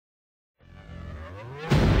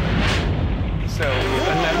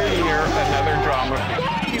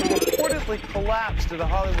photography. She reportedly collapsed at a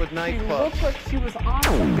Hollywood nightclub. She looked like she was on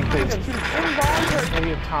something. She was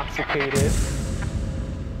involuntarily intoxicated.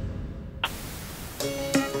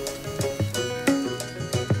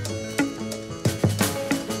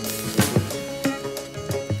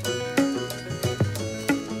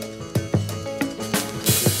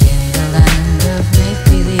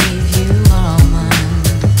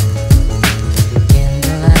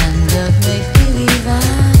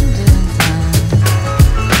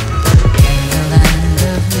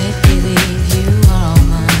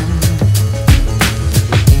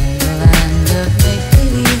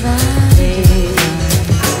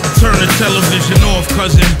 Television off,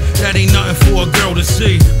 cousin, that ain't nothing for a girl to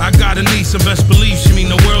see. I got a niece and best believe she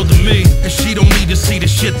mean the world to me. And she don't need to see the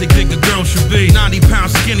shit they think a girl should be.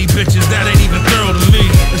 90-pound skinny bitches, that ain't even thorough to me.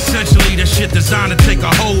 Essentially that shit designed to take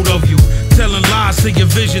a hold of you. Telling lies to your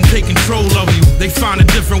vision, take control of you. They finding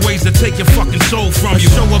different ways to take your fucking soul from you.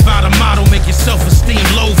 A show about a model, make your self-esteem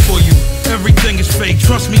low for you. Everything is fake,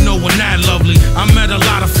 trust me, no one that lovely. I met a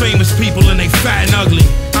lot of famous people and they fat and ugly.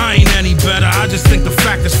 I ain't any better, I just think the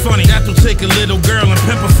fact is funny. That'll take a little girl and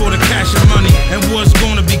pimp her for the cash and money. And what's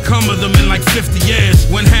gonna become of them in like 50 years?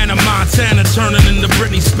 When Hannah Montana turning into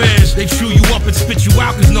Britney Spears. They chew you up and spit you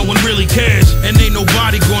out cause no one really cares. And ain't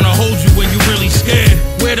nobody gonna hold you when you really scared.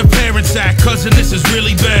 Where the parents at? Cousin, this is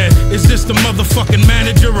really bad. Is this the motherfucking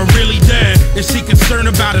manager or really dad? Is he concerned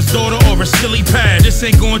about his daughter or a silly pad? This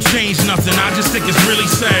ain't gonna change nothing, I just think it's really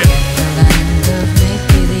sad.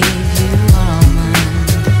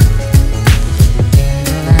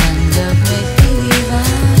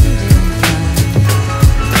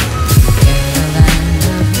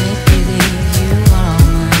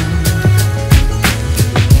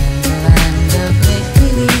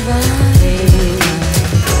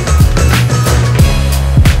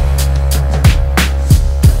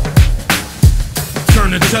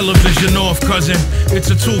 The television off, cousin.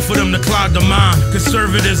 It's a tool for them to clog the mind.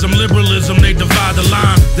 Conservatism, liberalism, they divide the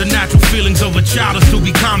line. The natural feelings of a child is to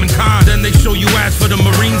be common kind. Then they show you ads for the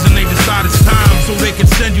Marines and they decide it's time. So they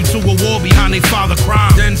can send you to a war behind they father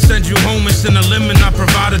crime. Then send you home and send a limit, not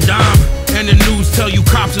provide a dime. And the news tell you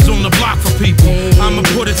cops is on the block for people. I'ma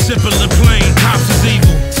put it simple and plain, cops is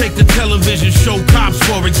evil. Take the television show Cops,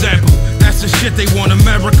 for example. That's the shit they want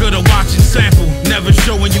America to watch and sample. Never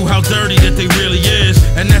showing you how dirty that they really is.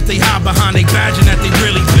 And that they hide behind they badge and that they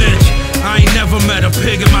really bitch. I ain't never met a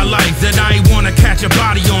pig in my life that I ain't wanna catch a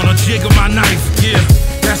body on or jig of my knife. Yeah,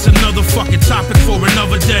 that's another fucking topic for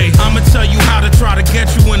another day. I'ma tell you how to try to get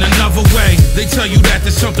you in another way. They tell you that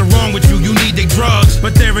there's something wrong with you, you need they drugs.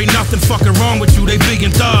 But there ain't nothing fucking wrong with you, they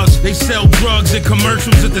vegan thugs. They sell drugs and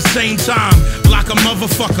commercials at the same time. Lock a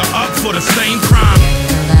motherfucker up for the same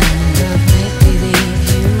crime.